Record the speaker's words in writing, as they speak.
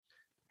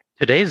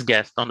Today's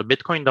guest on the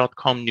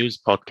Bitcoin.com news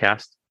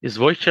podcast is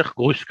Wojciech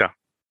Gruszka,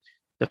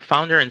 the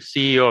founder and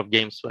CEO of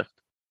GameSwift.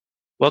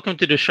 Welcome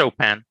to the show,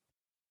 Pan.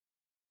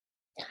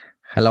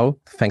 Hello,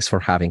 thanks for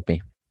having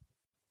me.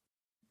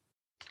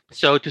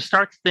 So to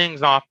start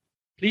things off,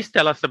 please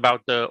tell us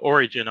about the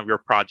origin of your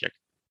project.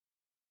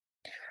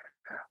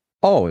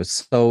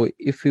 So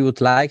if we would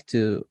like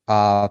to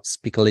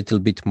speak a little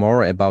bit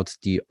more about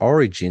the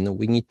origin,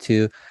 we need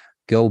to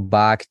go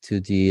back to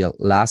the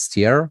last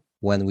year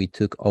when we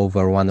took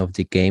over one of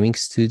the gaming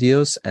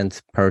studios and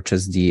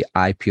purchased the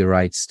IP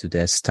rights to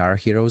the Star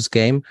Heroes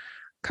game,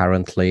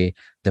 currently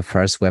the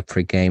first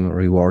Web3 game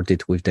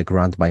rewarded with the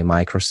grant by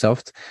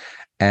Microsoft.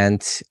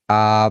 And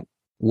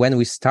when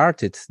we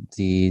started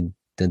the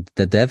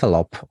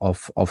develop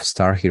of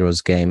Star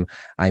Heroes game,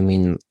 I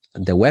mean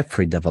the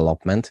Web3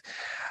 development,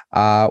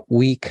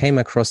 we came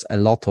across a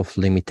lot of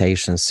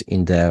limitations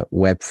in the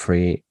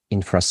Web3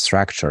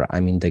 infrastructure. I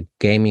mean the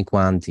gaming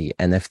one, the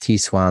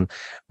NFTs one.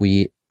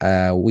 We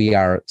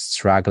are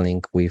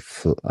struggling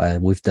with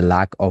the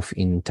lack of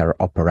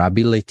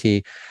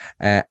interoperability,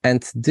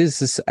 and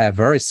this is a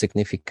very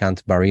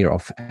significant barrier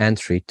of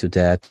entry to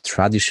the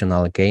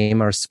traditional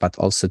gamers, but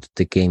also to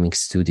the gaming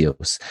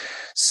studios.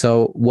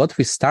 So what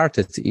we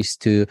started is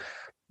to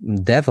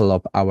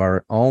develop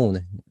our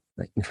own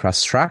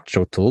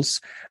infrastructure tools,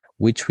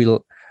 which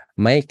will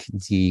make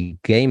the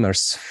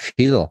gamers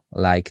feel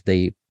like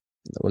they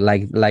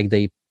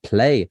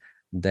play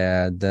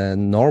the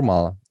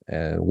normal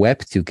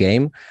Web2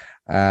 game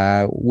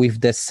with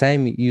the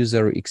same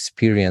user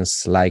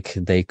experience like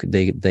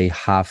they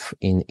have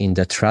in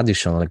the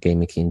traditional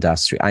gaming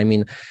industry. I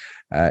mean,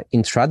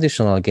 in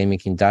traditional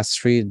gaming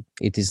industry,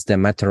 it is the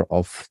matter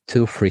of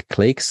 2-3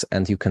 clicks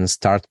and you can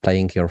start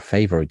playing your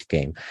favorite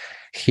game.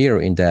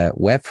 Here in the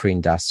Web3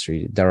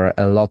 industry, there are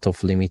a lot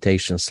of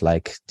limitations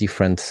like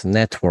different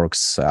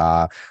networks,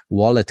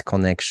 wallet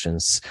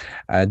connections.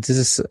 This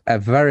is a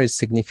very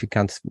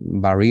significant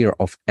barrier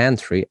of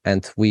entry,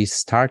 and we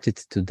started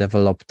to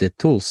develop the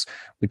tools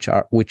which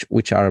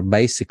are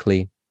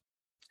basically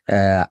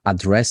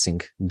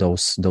addressing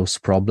those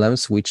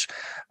problems, which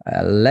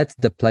let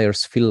the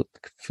players feel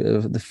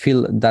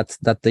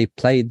that they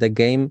play the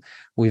game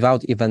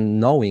without even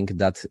knowing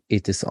that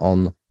it is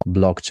on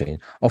blockchain.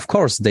 Of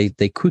course, they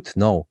could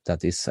know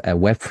that it's a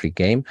Web3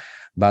 game,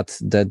 but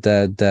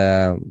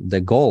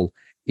the goal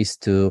is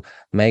to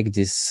make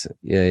this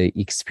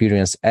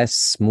experience as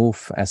smooth,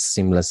 as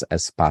seamless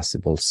as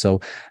possible. So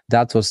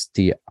that was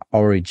the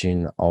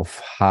origin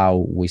of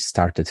how we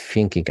started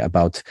thinking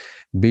about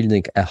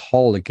building a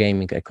whole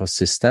gaming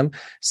ecosystem.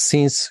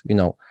 Since,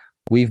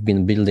 we've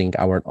been building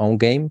our own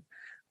game,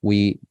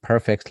 we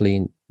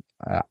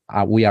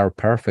are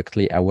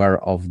perfectly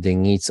aware of the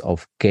needs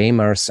of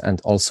gamers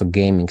and also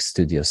gaming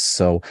studios.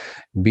 So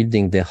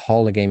building the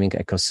whole gaming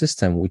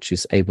ecosystem, which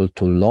is able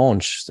to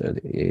launch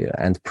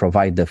and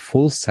provide the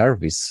full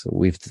service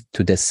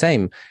to the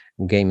same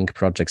gaming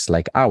projects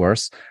like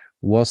ours,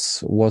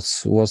 was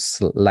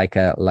like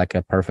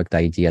a perfect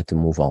idea to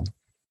move on.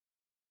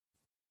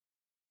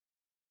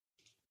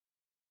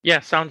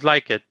 Yeah, sounds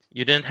like it.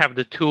 You didn't have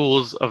the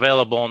tools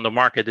available on the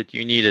market that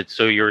you needed,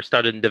 so you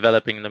started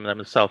developing them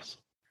themselves.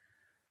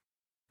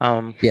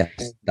 Yes,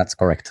 that's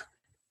correct.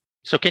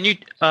 So can you,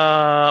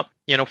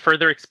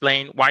 further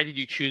explain why did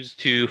you choose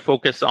to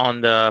focus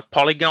on the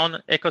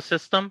Polygon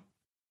ecosystem?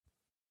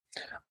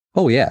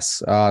 Oh,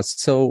 yes.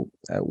 So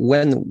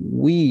when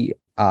we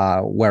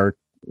were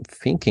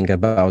thinking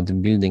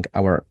about building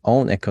our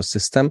own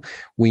ecosystem,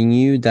 we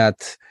knew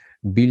that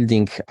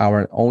building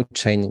our own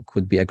chain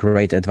could be a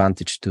great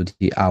advantage to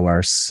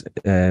ours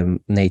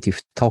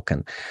native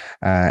token,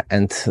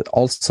 and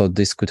also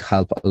this could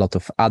help a lot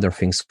of other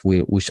things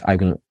which I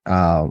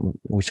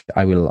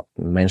will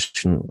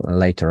mention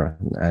later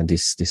in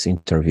this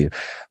interview.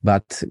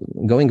 But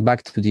going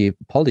back to the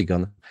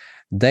Polygon,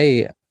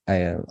 they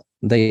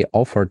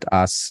offered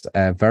us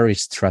a very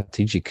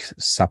strategic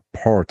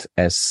support,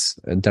 as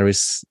there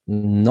is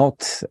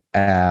not,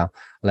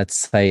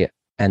 let's say,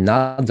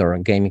 another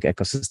gaming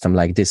ecosystem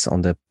like this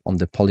on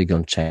the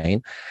Polygon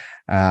chain,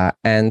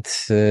 and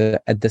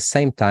at the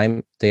same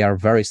time they are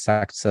very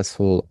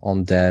successful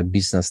on the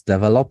business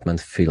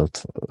development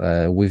field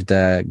with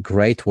the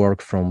great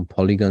work from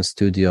Polygon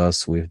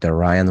Studios, with the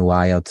Ryan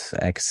Wyatt,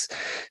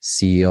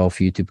 ex-CEO of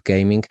YouTube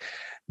Gaming.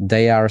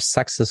 They are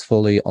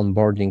successfully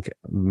onboarding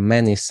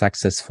many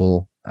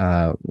successful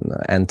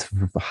and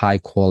high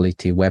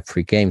quality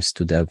Web3 games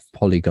to the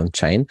Polygon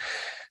chain.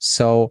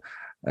 So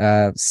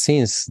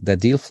since the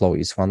deal flow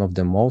is one of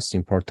the most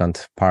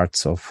important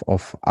parts of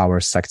our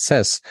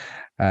success,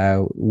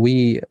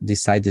 we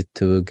decided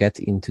to get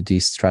into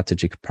this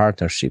strategic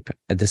partnership.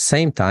 At the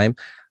same time,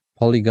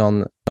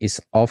 Polygon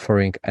is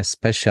offering a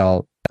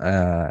special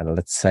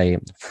let's say,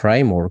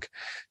 framework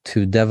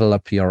to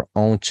develop your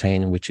own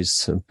chain, which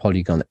is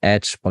Polygon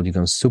Edge,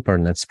 Polygon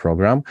Supernets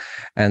program,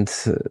 and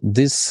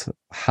this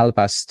help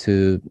us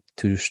to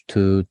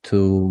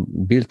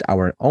build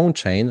our own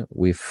chain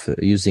with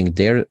using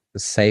their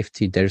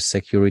safety, their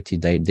security,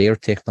 their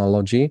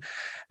technology,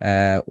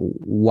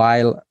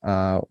 while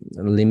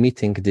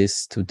limiting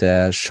this to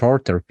the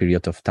shorter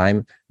period of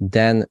time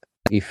than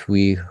if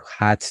we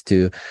had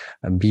to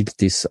build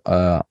this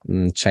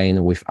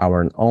chain with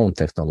our own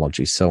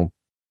technology. So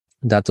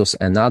that was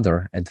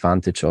another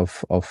advantage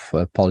of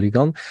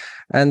Polygon,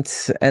 and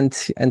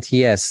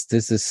yes,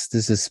 this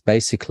is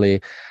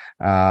basically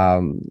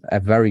a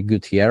very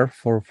good year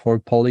for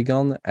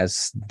Polygon,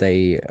 as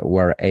they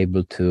were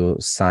able to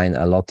sign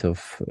a lot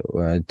of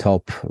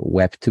top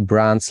Web2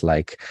 brands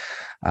like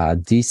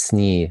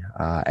Disney,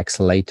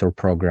 Accelerator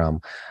program,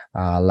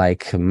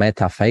 like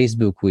Meta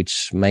Facebook,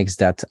 which makes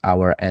that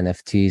our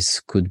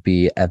NFTs could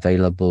be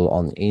available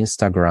on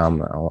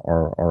Instagram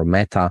or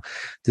Meta.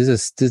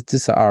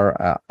 These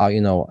are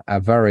a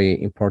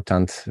very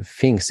important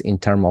things in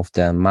terms of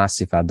the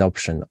massive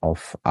adoption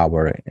of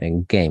our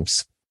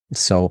games.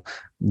 So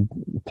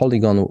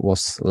Polygon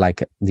was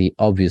like the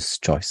obvious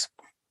choice.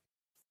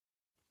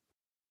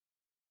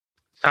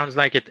 Sounds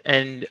like it.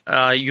 And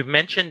you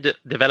mentioned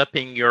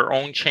developing your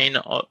own chain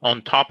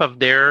on top of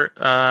their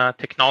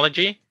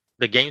technology,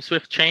 the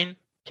GameSwift chain.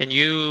 Can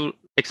you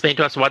explain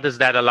to us what does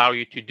that allow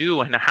you to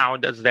do, and how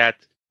does that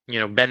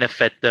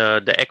benefit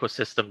the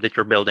ecosystem that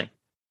you're building?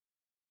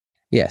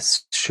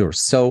 Yes, sure.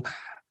 So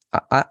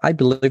I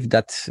believe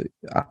that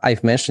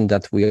I've mentioned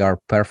that we are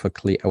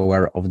perfectly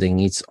aware of the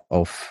needs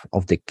of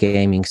the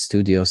gaming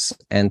studios,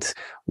 and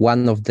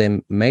one of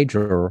the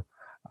major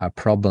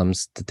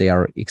problems that they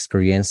are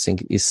experiencing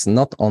is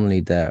not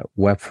only the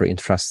Web3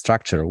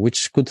 infrastructure,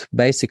 which could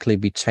basically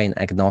be chain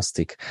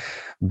agnostic,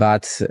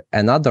 but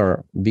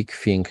another big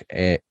thing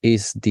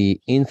is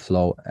the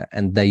inflow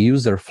and the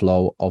user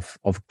flow of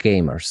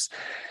gamers.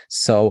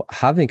 So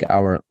having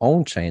our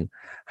own chain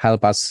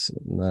help us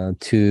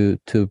to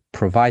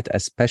provide a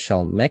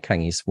special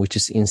mechanism which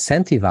is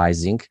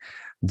incentivizing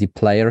the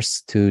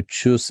players to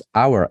choose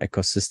our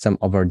ecosystem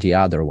over the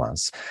other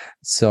ones.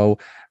 So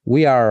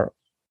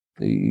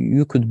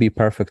you could be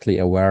perfectly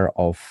aware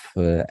of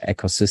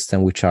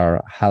ecosystem which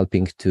are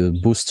helping to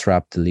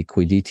bootstrap the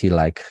liquidity,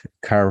 like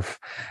Curve.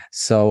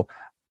 So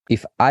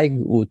if I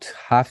would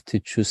have to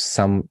choose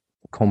some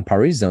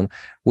comparison,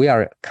 we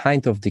are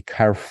kind of the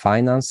Curve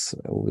Finance,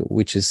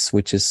 which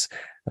is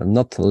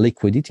not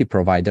liquidity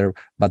provider,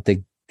 but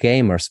the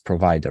gamers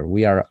provider.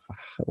 We are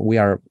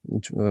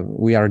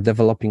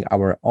developing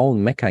our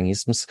own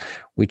mechanisms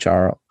which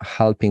are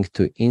helping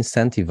to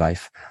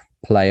incentivize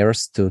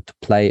players to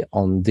play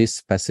on this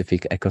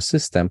specific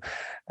ecosystem,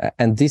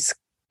 and this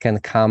can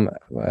come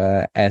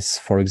as,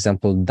 for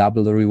example,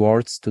 double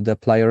rewards to the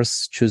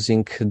players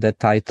choosing the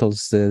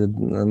titles,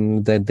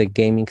 the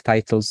gaming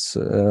titles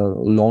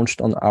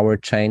launched on our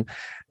chain,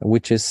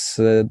 which is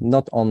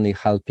not only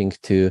helping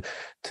to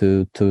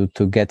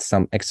get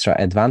some extra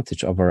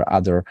advantage over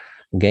other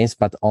games,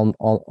 but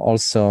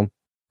also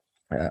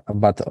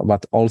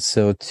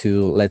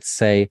to, let's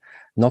say,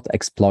 not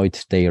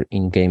exploit their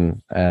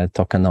in-game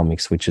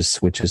tokenomics, which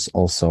is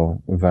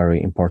also a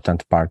very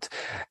important part.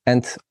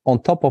 And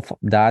on top of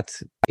that,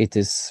 it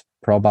is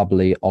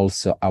probably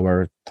also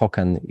our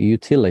token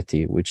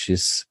utility, which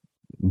is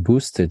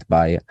boosted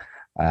by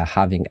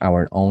having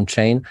our own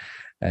chain.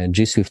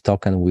 GSwift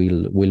token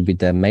will be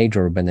the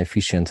major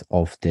beneficient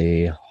of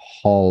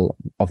all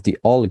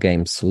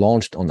games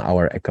launched on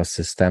our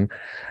ecosystem.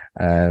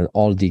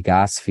 All the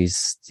gas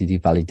fees, the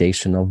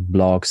validation of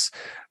blocks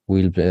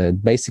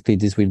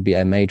this will be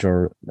a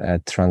major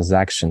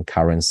transaction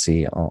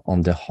currency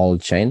on the whole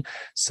chain.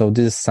 So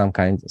this is some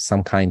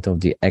kind of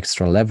the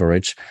extra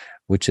leverage,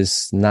 which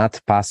is not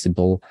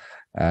possible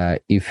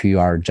if you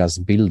are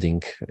just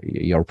building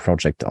your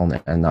project on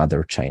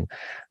another chain.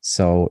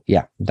 So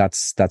yeah,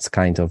 that's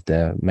kind of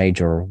the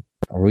major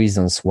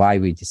reasons why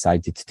we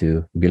decided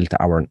to build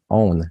our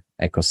own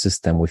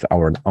ecosystem with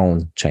our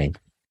own chain.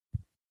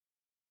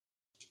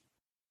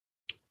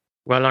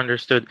 Well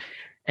understood.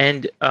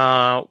 And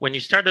when you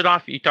started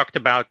off, you talked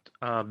about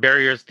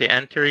barriers to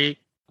entry,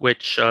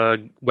 which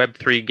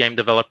Web3 game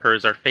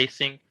developers are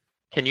facing.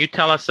 Can you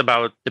tell us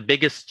about the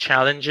biggest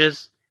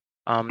challenges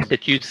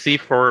that you see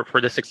for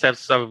the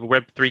success of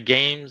Web3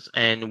 games,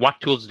 and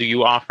what tools do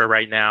you offer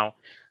right now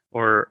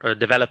or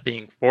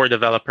developing for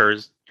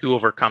developers to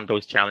overcome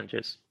those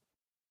challenges?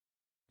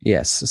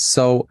 Yes.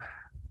 So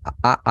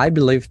I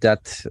believe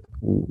that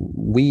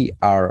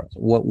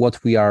what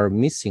we are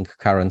missing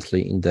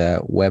currently in the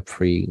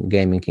Web3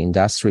 gaming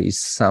industry is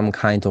some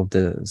kind of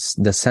the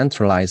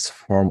decentralized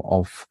form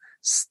of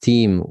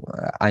Steam.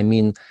 I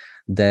mean,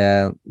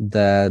 the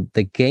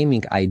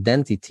gaming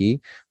identity,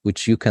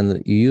 which you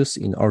can use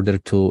in order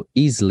to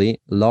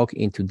easily log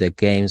into the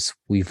games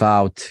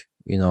without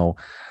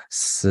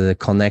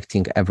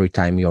connecting every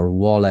time your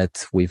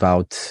wallet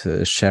without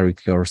sharing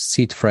your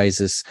seed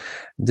phrases.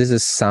 This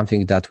is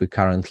something that we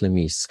currently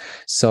miss.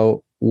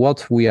 So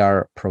what we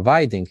are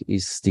providing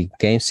is the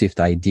GameSwift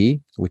ID,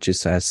 which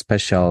is a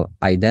special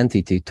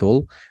identity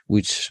tool,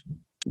 which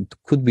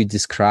could be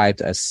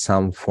described as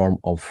some form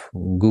of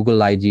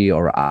Google ID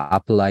or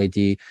Apple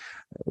ID,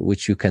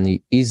 which you can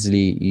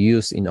easily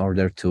use in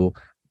order to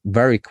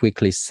very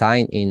quickly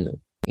sign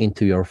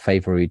into your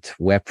favorite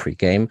Web3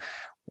 game.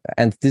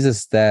 And this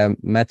is the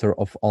matter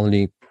of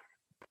only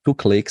 2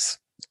 clicks.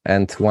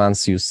 And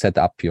once you set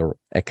up your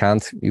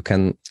account, you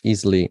can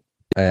easily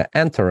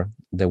enter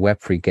the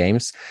Web3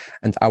 games.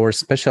 And our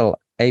special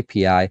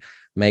API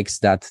makes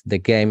that the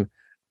game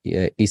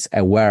is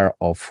aware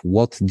of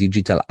what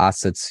digital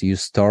assets you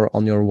store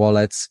on your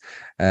wallets.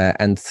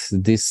 And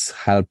this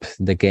help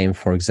the game,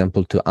 for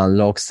example, to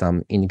unlock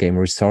some in-game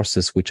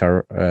resources which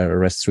are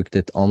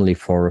restricted only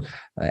for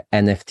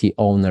NFT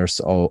owners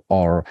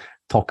or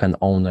token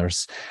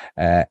owners.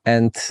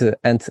 And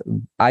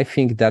I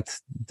think that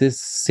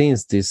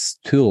since this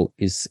tool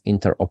is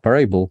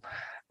interoperable,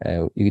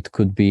 it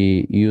could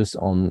be used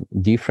on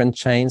different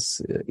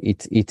chains.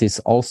 It is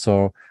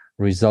also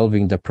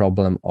resolving the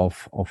problem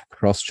of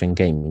cross-chain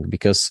gaming,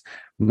 because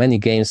many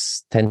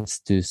games tend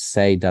to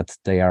say that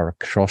they are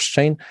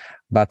cross-chain,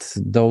 but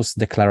those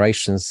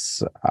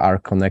declarations are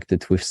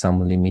connected with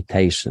some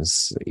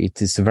limitations.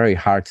 It is very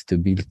hard to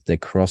build the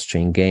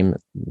cross-chain game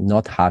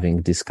not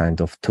having this kind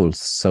of tools.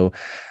 So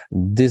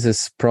this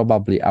is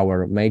probably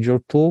our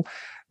major tool,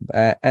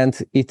 and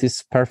it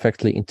is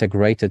perfectly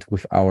integrated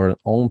with our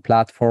own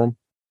platform,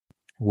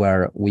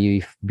 where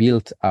we've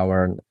built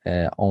our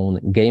own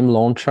game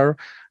launcher,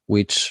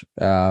 which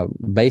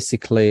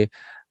basically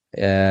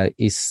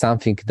is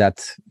something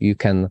that you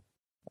can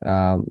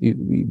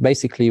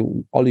basically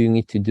all you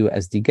need to do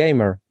as the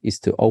gamer is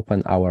to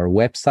open our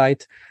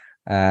website,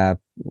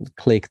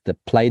 click the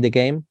play the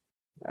game,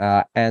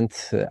 and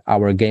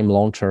our game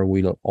launcher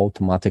will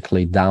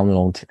automatically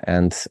download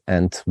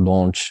and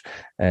launch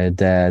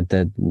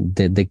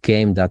the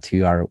game that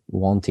you are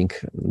wanting,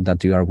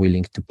 that you are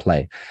willing to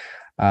play.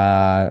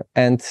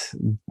 And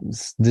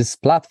this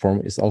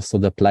platform is also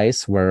the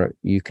place where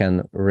you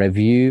can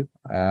review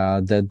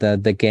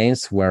the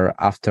games, where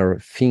after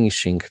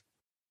finishing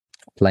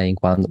playing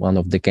one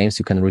of the games,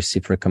 you can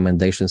receive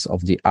recommendations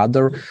of the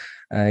other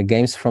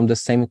games from the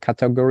same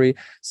category.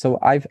 So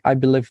I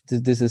believe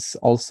this is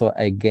also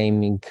a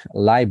gaming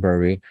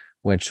library,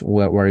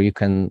 where you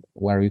can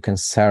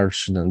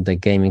search the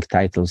gaming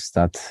titles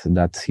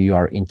that you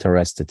are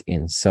interested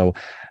in. So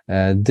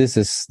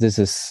those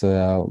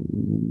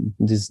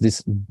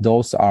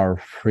are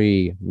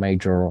 3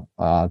 major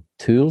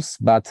tools,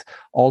 but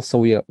also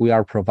we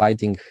are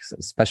providing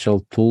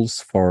special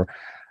tools for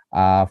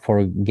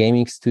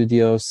gaming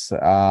studios,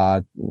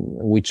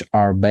 which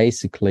are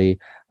basically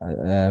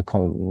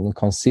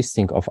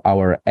consisting of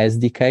our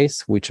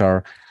SDKs, which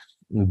are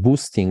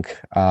boosting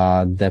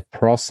the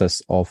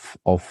process of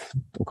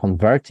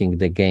converting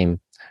the game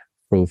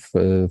through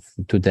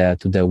to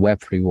the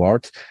Web3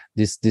 world.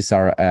 These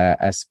are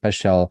a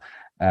special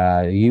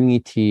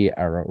Unity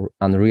or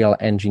Unreal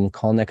Engine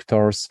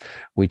connectors,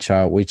 which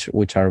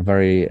are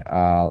very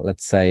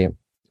let's say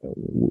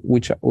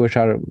which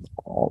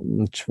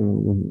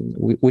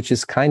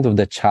is kind of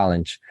the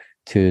challenge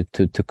to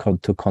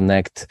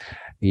connect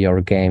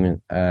your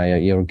gaming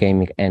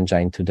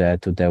engine to the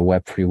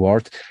Web3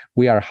 world.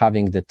 We are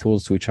having the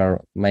tools which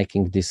are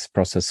making this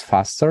process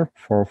faster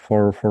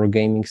for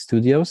gaming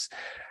studios,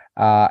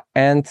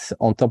 and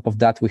on top of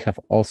that, we have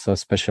also a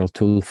special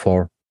tool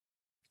for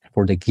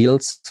the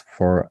guilds,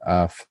 for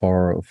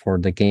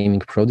the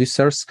gaming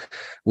producers,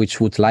 which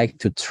would like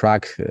to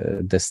track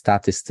the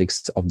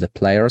statistics of the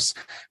players,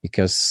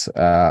 because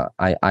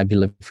I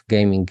believe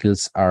gaming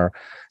guilds are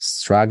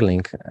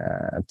struggling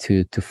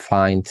to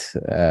find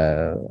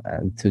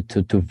and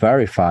to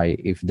verify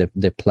if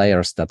the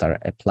players that are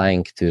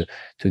applying to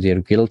their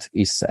guild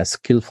is a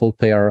skillful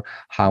player,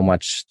 how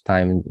much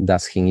time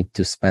does he need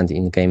to spend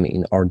in game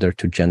in order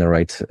to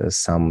generate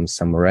some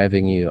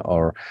revenue,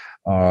 or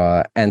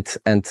and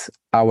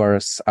our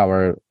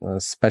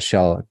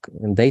special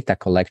data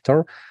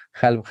collector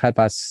help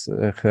us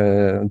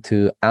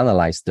to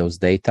analyze those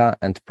data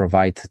and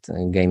provide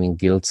gaming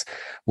guilds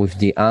with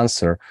the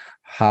answer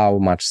how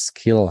much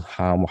skill,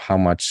 how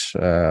much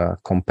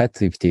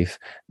competitive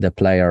the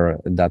player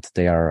that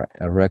they are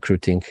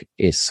recruiting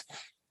is.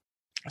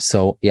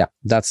 So yeah,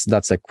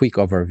 that's a quick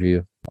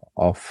overview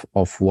of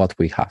what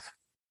we have.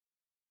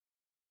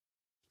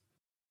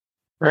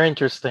 Very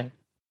interesting.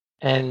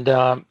 And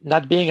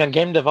not being a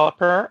game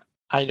developer,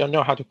 I don't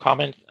know how to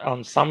comment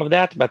on some of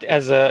that, but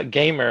as a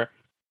gamer,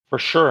 for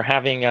sure,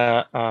 having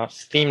a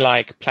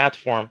Steam-like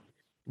platform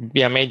would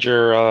be a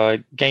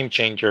major game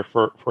changer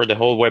for the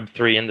whole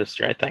Web3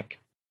 industry, I think.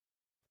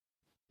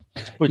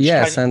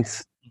 Yes, and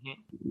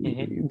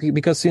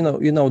because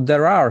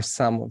there are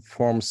some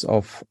forms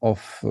of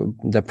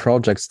the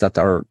projects that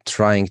are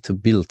trying to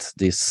build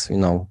this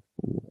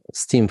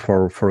Steam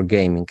for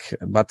gaming,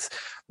 but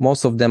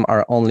most of them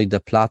are only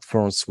the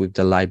platforms with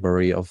the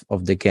library of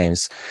the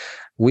games.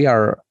 We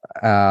are,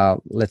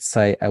 let's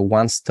say, a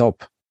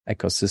one-stop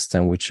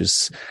ecosystem, which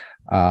is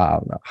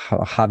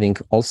having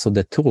also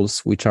the tools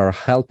which are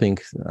helping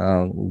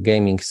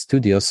gaming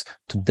studios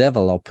to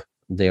develop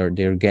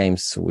their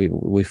games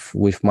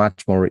with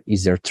much more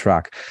easier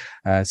track.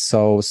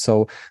 So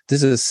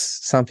this is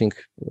something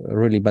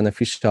really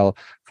beneficial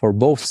for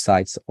both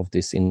sides of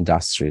this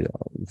industry,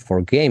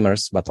 for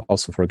gamers, but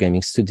also for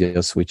gaming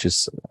studios, which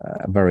is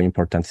very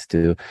important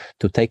to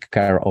take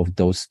care of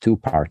those two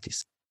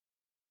parties.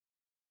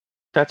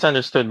 That's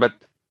understood, but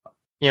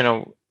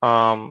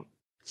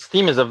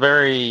Steam is a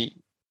very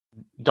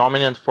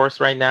dominant force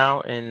right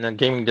now in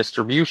gaming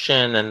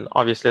distribution and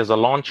obviously as a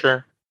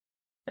launcher.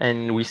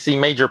 And we see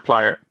major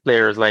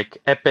players like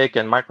Epic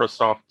and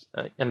Microsoft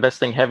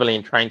investing heavily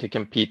in trying to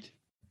compete.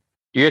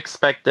 Do you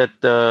expect that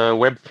the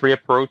Web3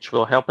 approach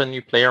will help a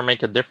new player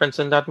make a difference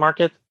in that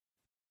market?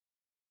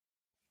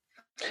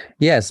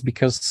 Yes,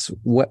 because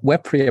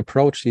Web3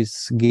 approach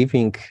is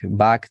giving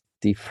back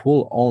the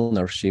full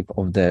ownership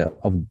of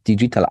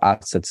digital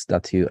assets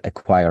that you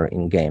acquire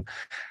in game.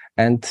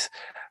 And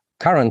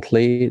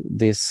currently,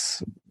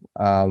 those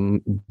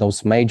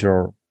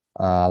major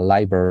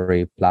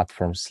library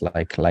platforms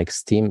like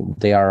Steam,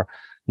 they are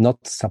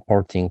not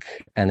supporting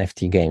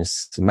NFT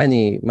games.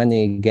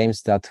 Many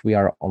games that we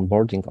are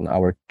onboarding on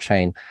our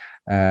chain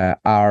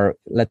are,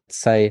 let's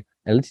say,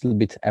 a little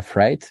bit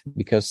afraid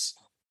because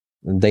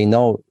they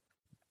know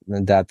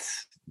that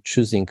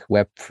choosing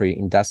Web3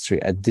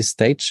 industry at this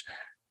stage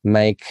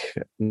may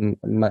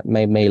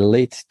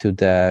lead to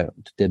the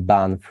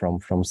ban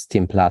from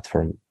Steam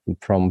platform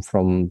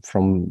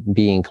from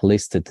being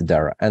listed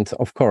there. And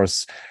of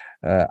course,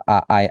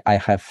 I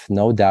have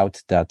no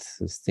doubt that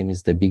Steam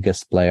is the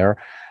biggest player,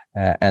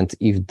 and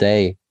if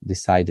they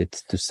decided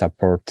to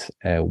support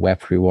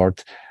Web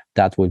Reward,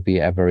 that would be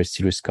a very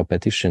serious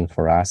competition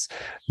for us.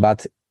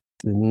 But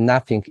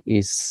nothing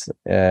is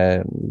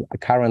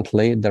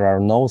currently, there are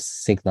no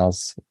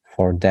signals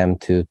for them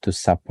to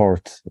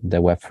support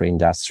the Web3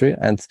 industry,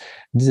 and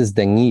this is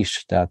the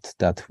niche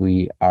that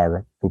we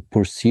are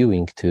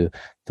pursuing to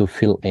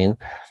fill in.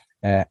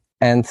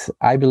 And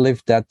I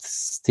believe that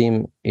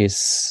Steam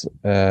is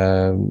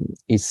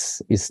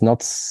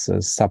not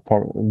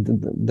support.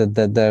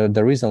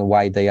 The reason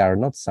why they are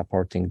not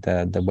supporting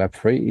the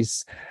Web3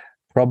 is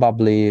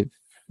probably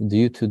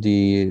due to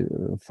the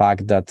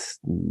fact that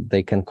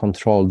they can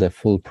control the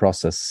full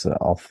process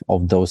of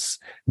those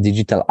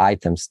digital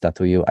items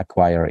that you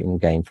acquire in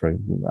game.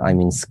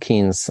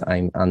 Skins.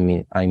 I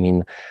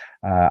mean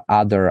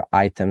other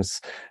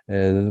items.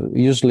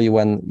 Usually,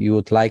 when you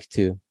would like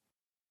to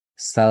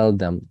sell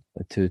them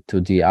to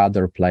the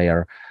other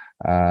player,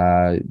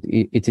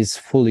 it is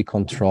fully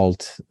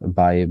controlled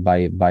by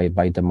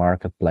the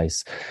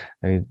marketplace.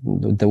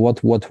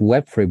 What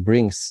Web3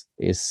 brings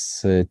is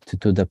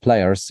to the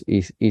players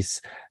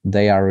is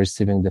they are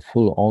receiving the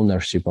full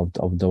ownership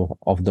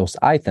of those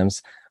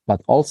items,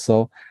 but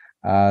also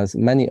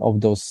many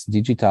of those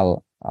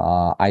digital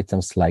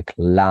items like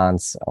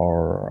lands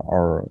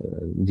or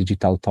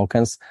digital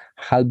tokens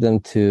help them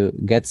to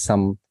get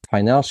some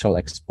financial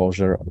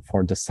exposure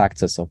for the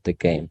success of the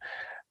game.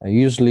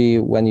 Usually,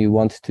 when you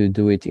want to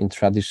do it in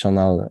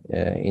traditional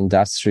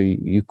industry,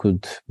 you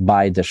could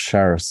buy the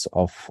shares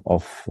of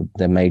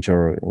the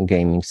major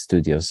gaming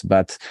studios.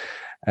 But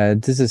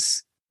this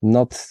is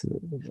not,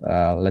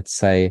 let's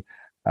say,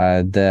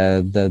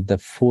 the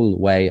full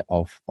way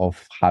of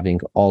having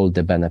all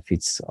the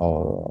benefits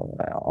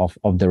of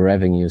the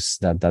revenues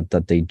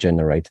that they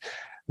generate.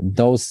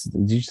 Those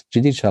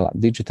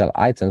digital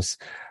items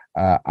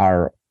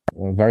are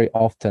very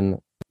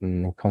often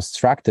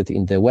constructed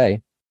in the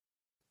way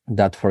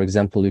that, for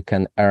example, you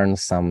can earn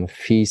some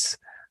fees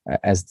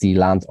as the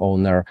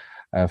landowner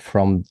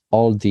from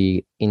all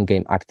the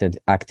in-game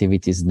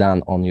activities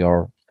done on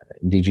your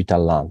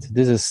digital land.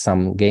 This is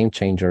some game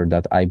changer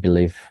that I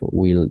believe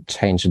will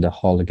change the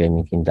whole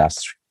gaming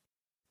industry.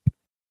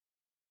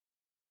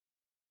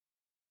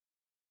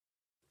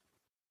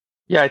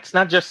 Yeah, it's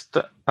not just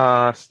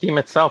Steam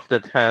itself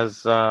that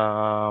has,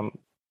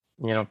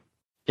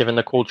 given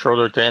the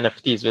controller to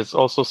NFTs. We've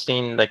also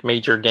seen like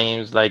major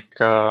games like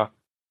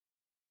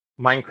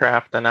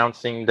Minecraft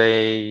announcing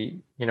they,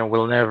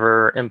 will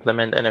never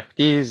implement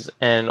NFTs,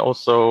 and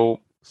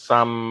also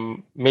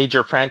some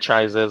major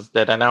franchises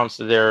that announced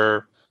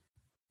they're,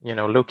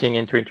 looking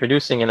into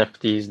introducing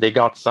NFTs. They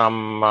got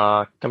some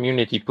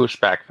community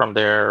pushback from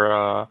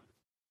their,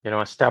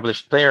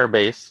 established player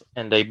base,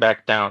 and they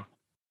backed down.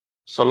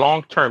 So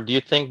long term, do you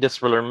think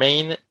this will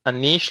remain a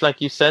niche, like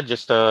you said,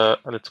 just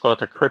let's call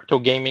it a crypto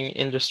gaming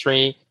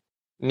industry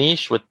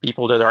niche with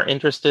people that are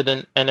interested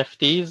in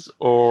NFTs,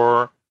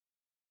 or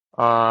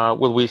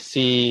will we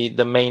see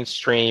the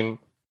mainstream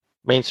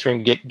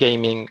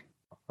gaming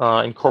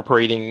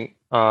incorporating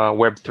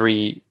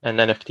Web3 and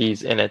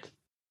NFTs in it?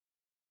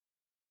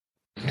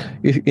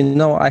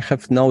 I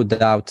have no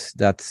doubt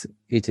that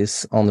it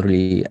is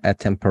only a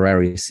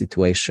temporary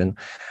situation,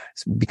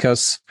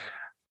 because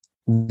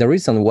the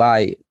reason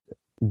why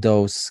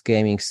those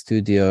gaming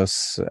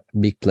studios,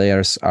 big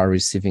players are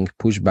receiving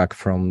pushback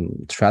from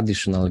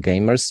traditional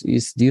gamers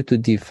is due to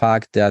the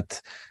fact that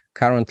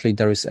currently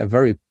there is a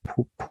very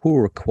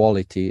poor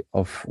quality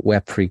of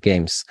Web3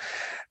 games.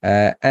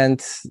 And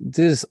this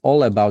is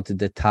all about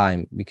the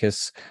time,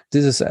 because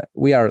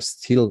we are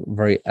still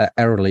very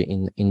early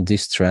in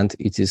this trend.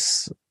 It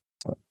is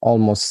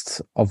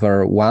almost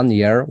over 1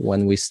 year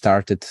when we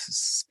started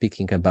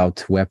speaking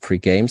about Web3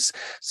 games.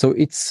 So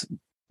it's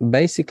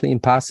basically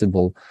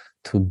impossible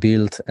to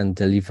build and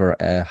deliver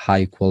a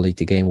high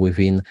quality game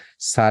within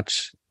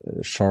such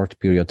a short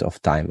period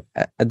of time.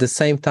 At the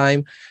same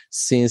time,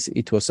 since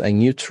it was a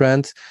new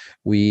trend,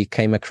 we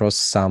came across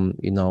some,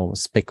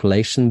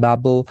 speculation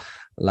bubble,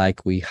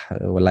 like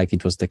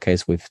it was the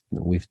case with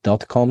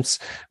 .coms.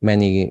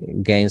 Many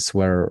games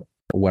were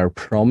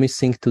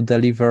promising to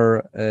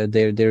deliver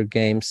their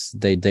games.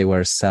 They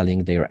were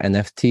selling their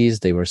NFTs,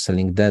 they were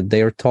selling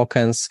their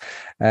tokens,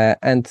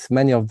 and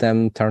many of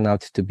them turned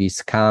out to be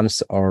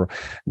scams, or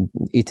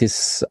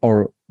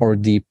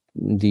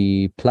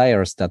the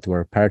players that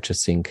were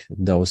purchasing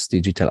those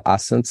digital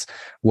assets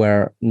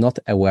were not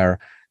aware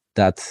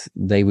that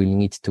they will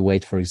need to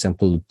wait, for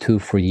example,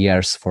 2-3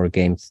 years for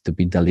games to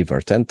be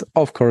delivered. And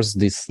of course,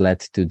 this led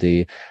to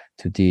the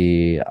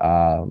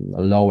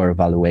lower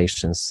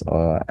valuations,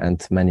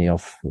 and many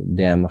of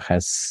them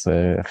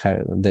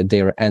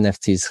their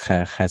NFTs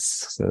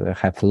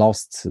have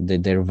lost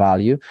their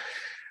value.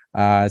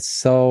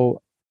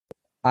 So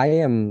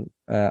I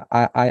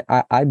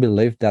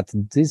believe that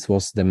this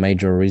was the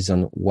major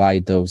reason why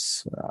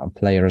those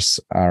players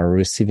are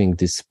receiving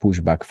this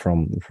pushback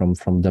from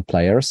the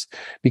players,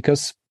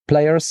 because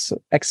players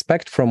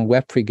expect from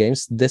Web3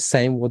 games the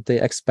same what they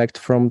expect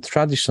from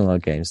traditional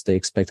games. They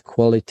expect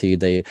quality.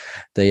 They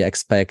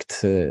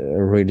expect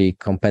really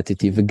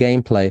competitive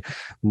gameplay.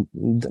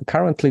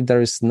 Currently,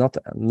 there is not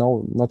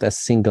a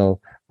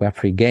single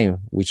Web3 game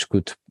which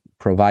could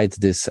provide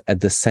this at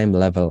the same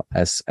level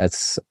as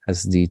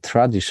the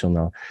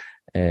traditional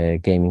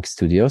gaming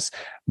studios,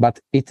 but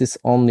it is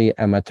only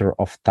a matter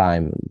of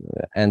time.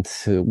 And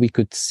we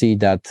could see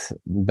that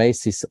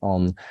basis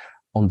on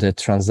the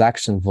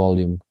transaction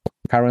volume.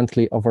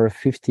 Currently, over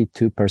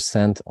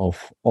 52%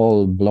 of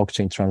all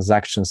blockchain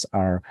transactions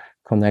are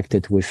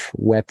connected with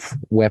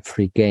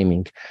Web3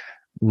 gaming.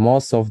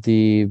 Most of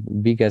the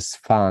biggest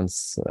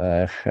funds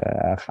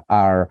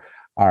are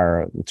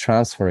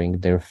transferring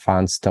their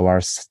funds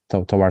towards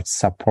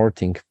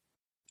supporting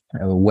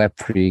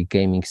Web3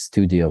 gaming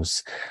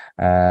studios.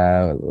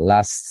 At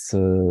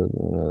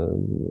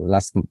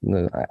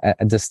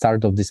the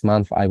start of this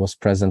month, I was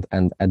present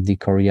and at the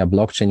Korea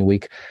Blockchain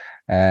Week.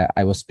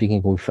 I was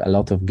speaking with a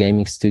lot of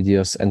gaming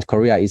studios, and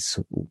Korea is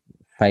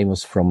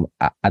famous from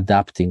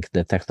adapting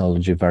the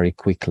technology very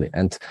quickly.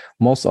 And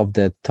most of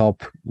the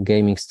top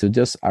gaming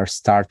studios are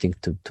starting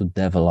to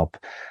develop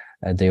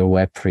their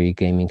Web3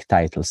 gaming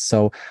titles.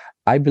 So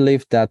I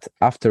believe that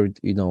after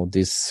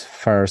this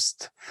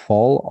first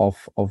fall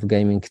of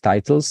gaming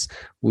titles,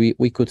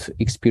 we could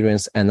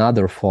experience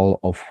another fall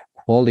of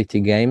quality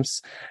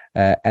games,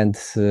 and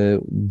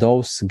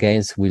those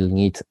games will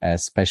need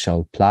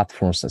special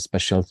platforms,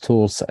 special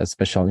tools, a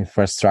special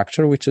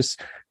infrastructure, which is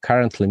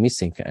currently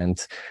missing.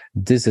 And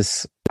this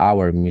is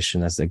our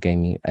mission as a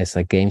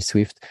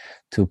GameSwift,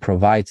 to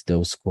provide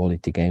those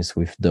quality games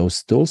with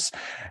those tools,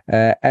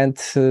 and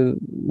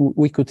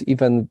we could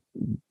even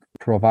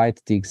provide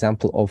the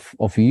example of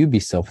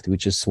Ubisoft,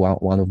 which is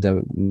one of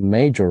the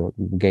major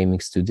gaming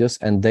studios,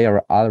 and they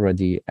are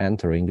already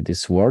entering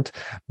this world,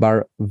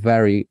 but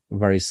very,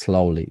 very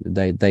slowly.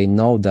 They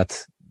know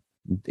that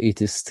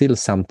it is still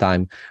some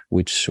time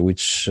which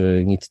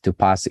needs to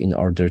pass in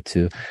order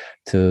to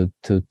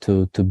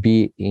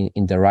be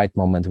in the right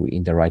moment,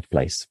 in the right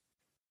place.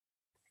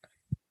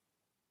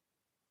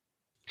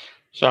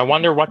 So I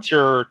wonder, what's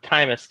your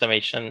time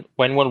estimation?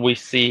 When will we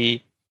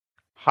see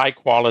high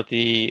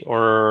quality,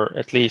 or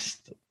at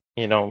least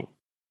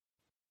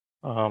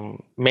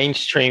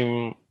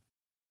mainstream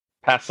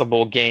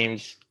passable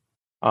games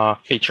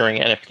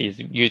featuring NFTs?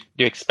 Do you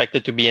expect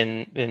it to be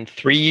in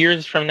 3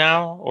 years from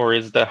now, or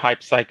is the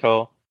hype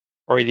cycle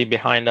already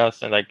behind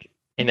us, and like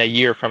in a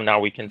year from now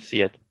we can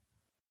see it?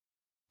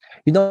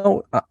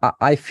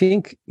 I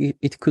think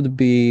it could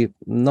be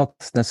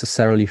not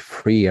necessarily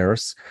 3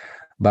 years,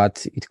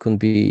 but it could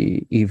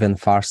be even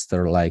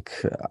faster. Like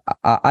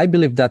I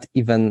believe that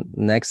even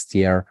next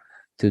year,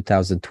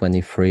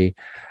 2023,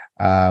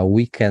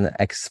 we can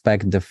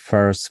expect the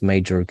first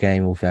major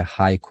game with a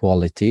high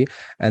quality,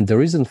 and the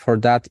reason for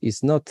that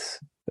is not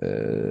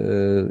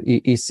and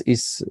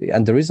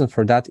the reason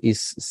for that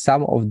is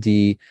some of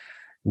the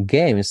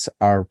games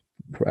are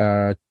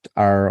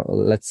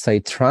let's say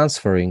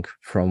transferring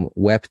from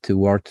Web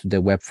 2 to the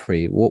Web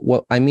 3.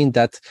 What I mean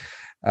that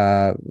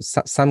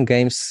some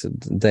games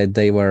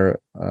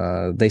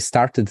they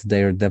started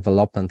their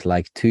development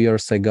like 2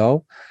 years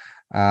ago,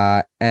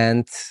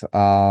 and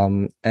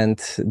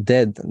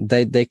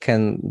they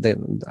can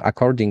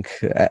according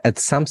at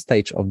some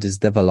stage of this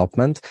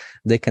development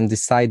they can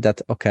decide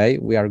that, okay,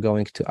 we are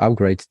going to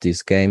upgrade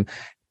this game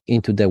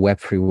into the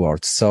Web3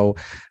 world. So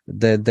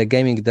the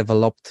gaming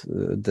developed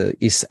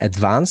is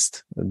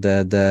advanced.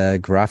 The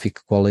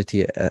graphic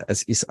quality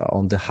is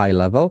on the high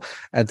level,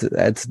 and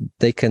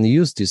they can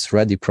use this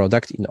ready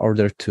product in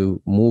order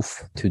to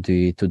move to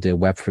the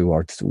Web3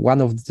 world.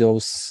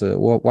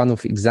 One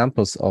of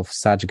examples of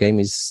such game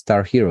is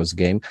Star Heroes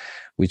game,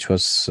 which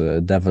was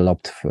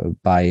developed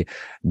by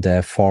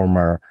the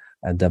former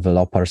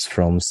developers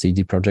from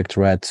CD Projekt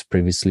Red,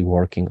 previously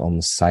working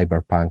on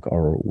Cyberpunk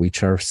or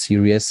Witcher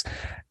series,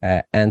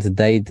 and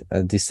they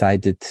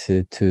decided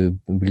to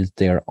build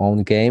their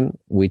own game,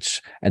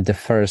 which at the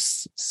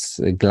first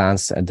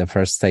glance, at the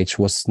first stage,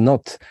 was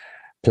not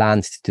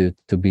planned to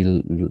be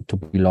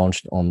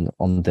launched on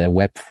the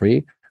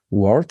Web3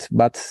 world,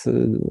 but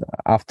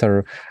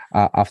after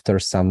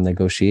some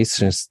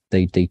negotiations,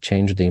 they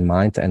changed their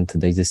mind and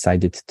they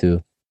decided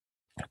to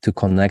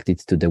connect it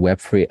to the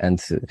Web3 and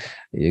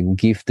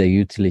give the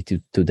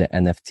utility to the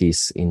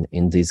NFTs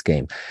in this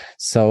game.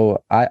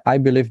 So I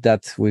believe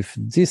that with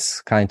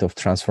this kind of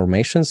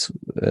transformations,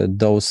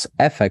 those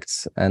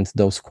effects and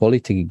those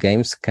quality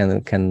games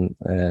can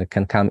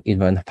come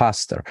even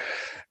faster.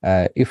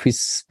 If we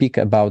speak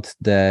about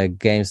the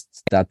games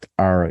that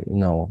are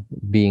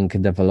being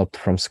developed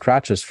from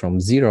scratches, from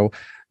zero,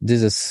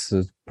 this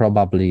is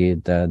probably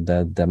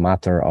the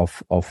matter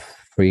of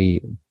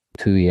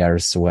 2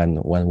 years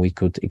when we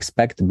could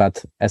expect.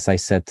 But as I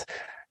said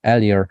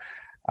earlier,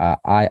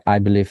 I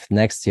believe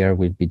next year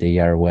will be the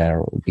year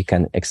where we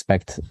can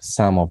expect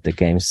some of the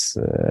games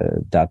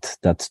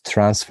that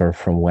transfer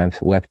from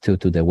Web 2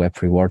 to the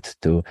Web3 world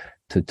to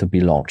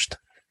be launched.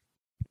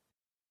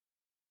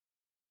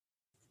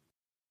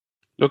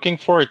 Looking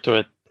forward to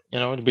it.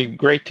 It'd be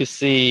great to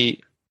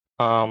see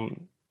the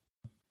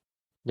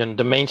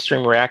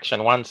mainstream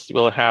reaction once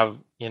we'll have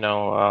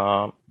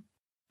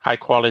high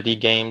quality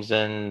games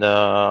and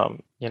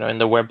in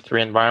the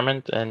Web3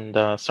 environment, and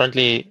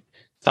certainly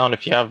sound,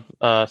 if you have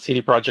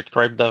CD Projekt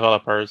Red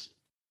developers,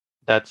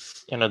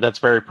 that's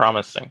very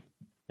promising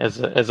as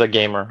a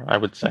gamer, I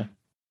would say.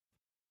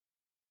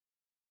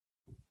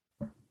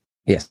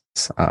 Yes,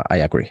 I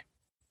agree.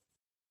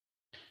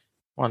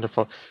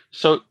 Wonderful.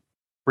 So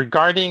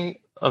regarding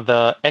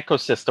the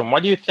ecosystem,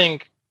 what do you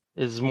think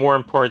is more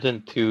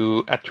important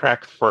to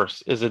attract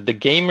first? Is it the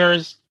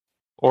gamers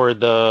or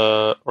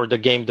the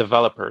game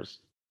developers,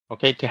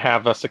 okay, to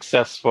have a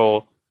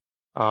successful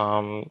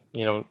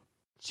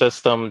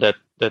system that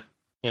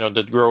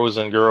grows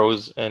and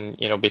grows and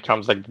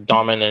becomes like the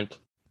dominant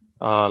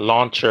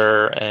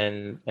launcher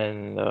and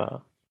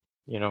the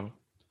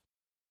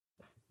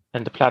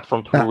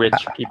platform through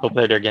which people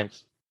play their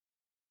games?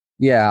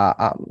 Yeah,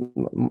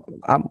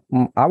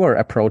 our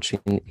approach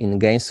in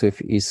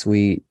GameSwift is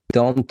we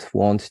don't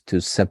want to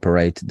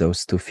separate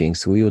those two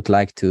things. We would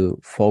like to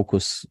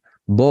focus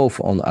both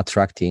on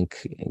attracting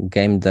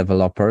game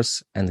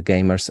developers and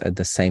gamers at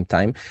the same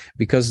time,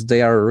 because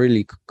they are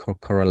really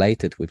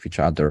correlated with each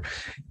other.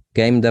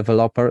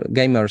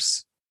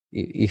 Gamers,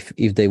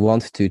 if they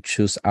want to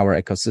choose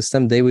our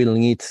ecosystem, they will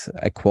need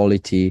a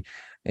quality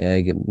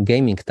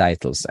gaming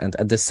titles, and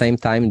at the same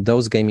time,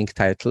 those gaming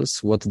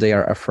titles, what they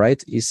are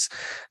afraid is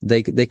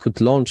they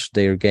could launch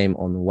their game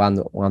on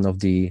one of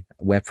the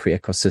Web3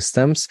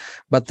 ecosystems,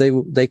 but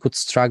they could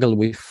struggle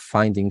with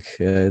finding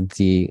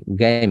the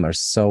gamers.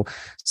 So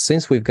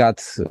since we've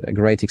got a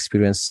great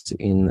experience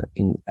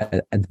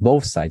at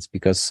both sides,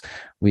 because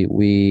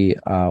we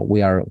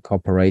are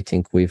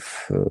cooperating with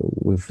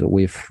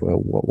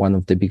one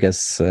of the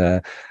biggest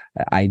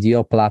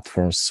IDEO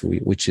platforms,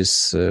 which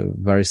is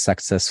very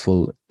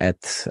successful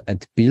at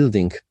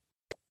building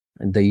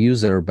the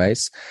user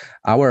base.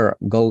 Our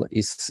goal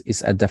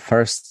is at the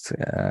first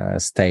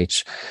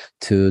stage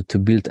to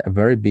build a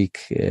very big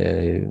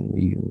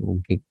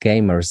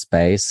gamers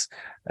base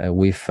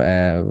with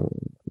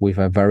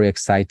a very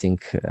exciting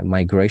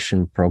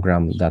migration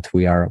program that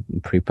we are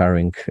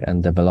preparing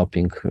and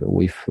developing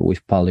with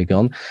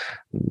Polygon.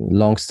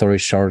 Long story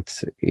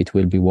short, it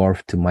will be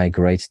worth to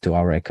migrate to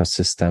our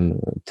ecosystem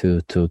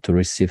to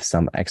receive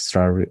some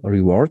extra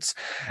rewards,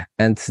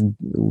 and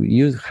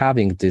you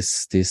having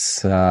this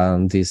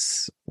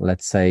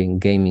let's say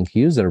gaming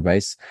user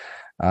base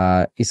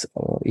is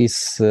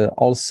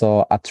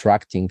also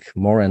attracting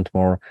more and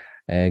more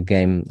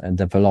game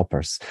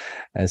developers.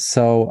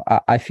 So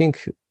I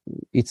think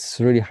it's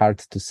really hard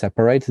to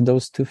separate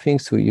those two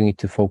things. So you need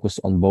to focus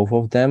on both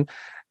of them,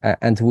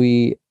 and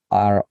we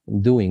are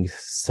doing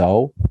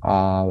so.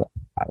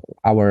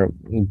 Our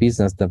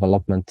business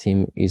development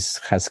team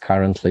has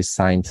currently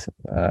signed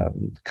a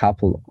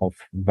couple of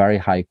very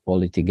high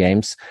quality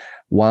games.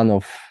 One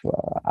of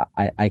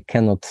I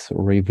cannot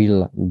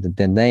reveal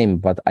the name,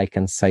 but I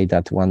can say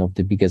that one of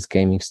the biggest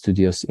gaming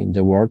studios in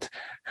the world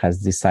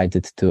has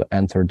decided to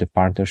enter the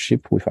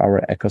partnership with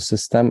our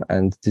ecosystem,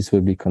 and this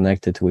will be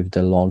connected with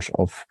the launch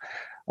of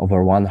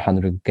over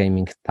 100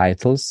 gaming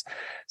titles.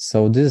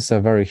 So this is a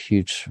very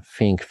huge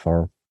thing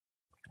for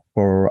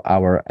for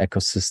our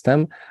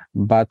ecosystem.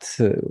 But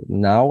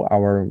now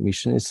our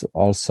mission is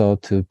also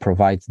to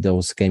provide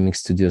those gaming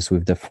studios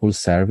with the full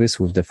service,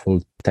 with the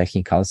full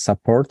technical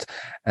support,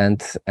 and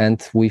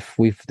with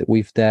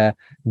the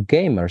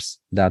gamers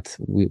that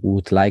we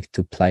would like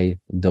to play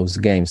those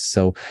games.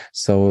 So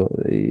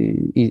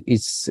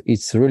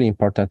it's really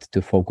important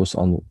to focus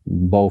on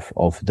both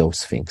of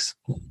those things.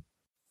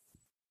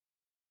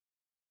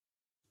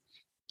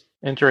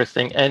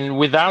 Interesting. And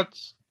without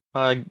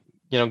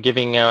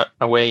giving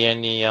away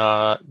any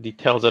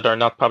details that are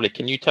not public,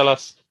 can you tell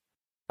us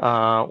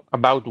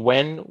about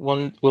when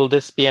will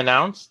this be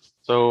announced?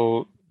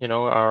 So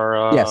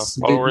our yes,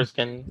 followers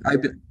can.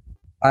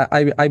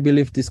 I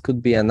believe this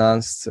could be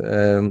announced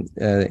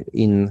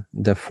in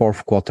the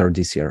fourth quarter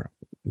this year,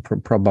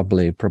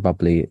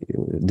 probably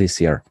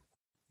this year.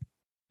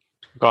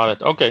 Got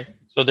it. Okay,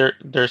 so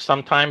there's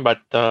some time, but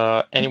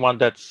anyone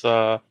that's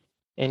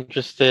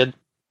interested,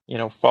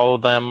 follow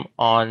them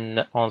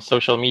on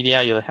social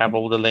media. You'll have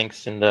all the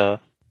links in the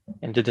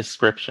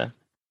description.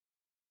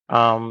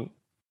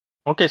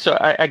 Okay, so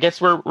I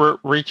guess we're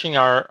reaching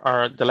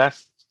the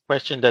last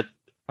question that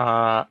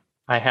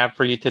I have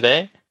for you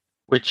today,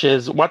 which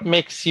is what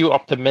makes you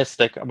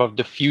optimistic about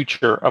the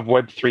future of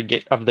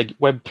the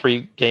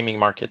Web3 gaming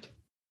market?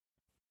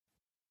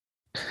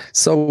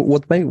 So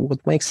what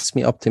makes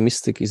me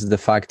optimistic is the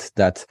fact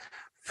that,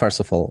 first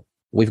of all,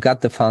 we've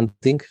got the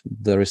funding.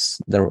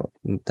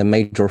 The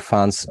major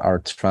funds are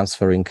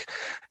transferring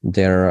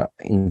their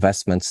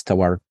investments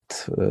towards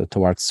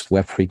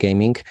Web3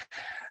 gaming.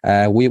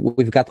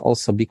 We've got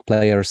also big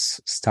players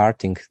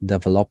starting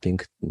developing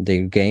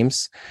their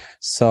games.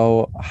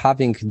 So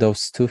having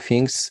those two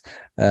things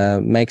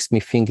makes me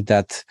think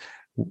that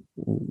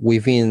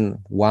within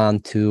 1,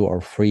 2,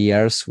 or 3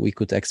 years, we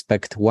could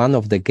expect one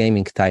of the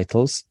gaming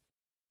titles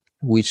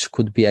which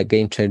could be a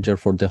game changer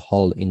for the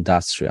whole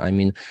industry. I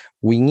mean,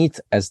 we need,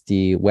 as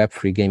the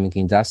Web3 gaming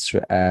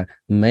industry, a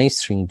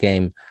mainstream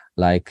game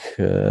like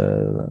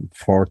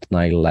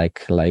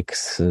Fortnite, like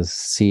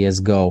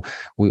CS:GO,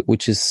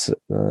 which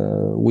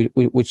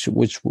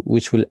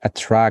will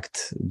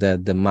attract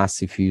the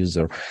massive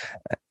user,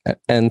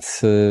 and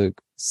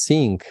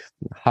seeing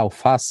how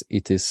fast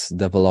it is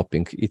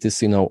developing. It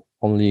is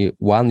only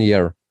 1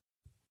 year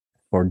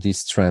for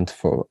this trend,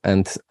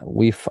 and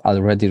we've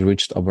already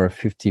reached over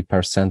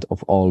 50%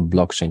 of all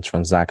blockchain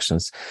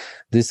transactions.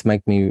 This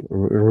makes me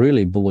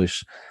really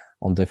bullish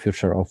on the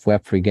future of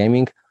Web3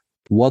 gaming.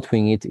 What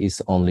we need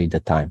is only the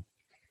time.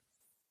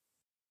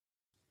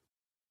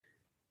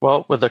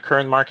 Well, with the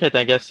current market,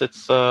 I guess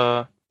it's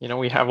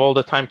we have all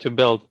the time to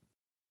build.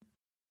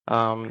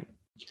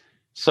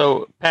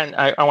 So, Pan,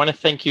 I want to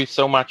thank you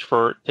so much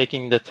for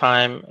taking the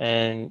time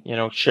and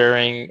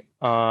sharing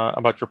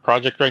about your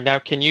project right now.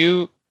 Can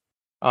you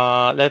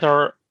let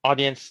our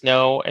audience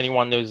know,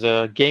 anyone who's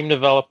a game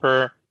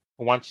developer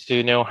who wants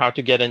to know how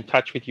to get in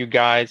touch with you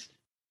guys,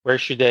 where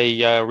should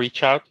they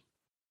reach out?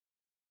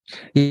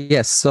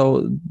 Yes,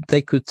 so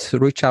they could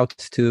reach out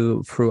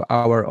through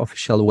our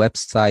official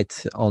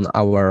website on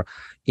our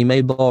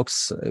email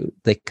box.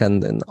 They can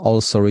then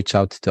also reach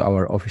out to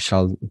our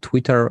official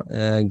Twitter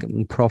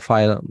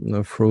profile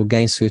through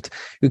GameSwift.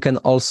 You can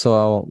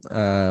also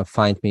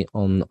find me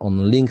on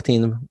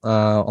LinkedIn,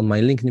 on my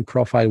LinkedIn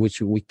profile,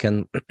 which we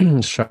can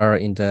share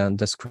in the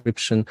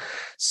description.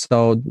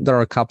 So there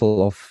are a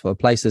couple of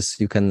places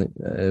you can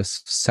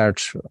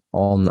search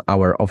on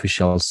our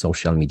official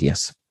social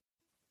medias.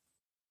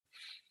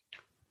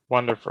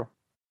 Wonderful.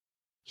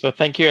 So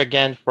thank you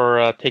again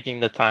for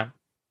taking the time.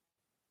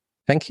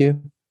 Thank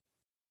you.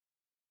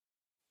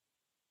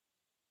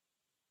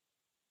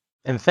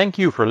 And thank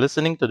you for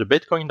listening to the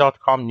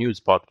Bitcoin.com news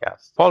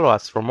podcast. Follow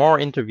us for more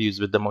interviews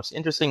with the most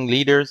interesting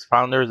leaders,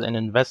 founders, and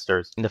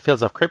investors in the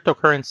fields of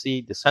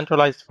cryptocurrency,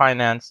 decentralized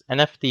finance,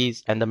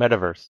 NFTs, and the metaverse.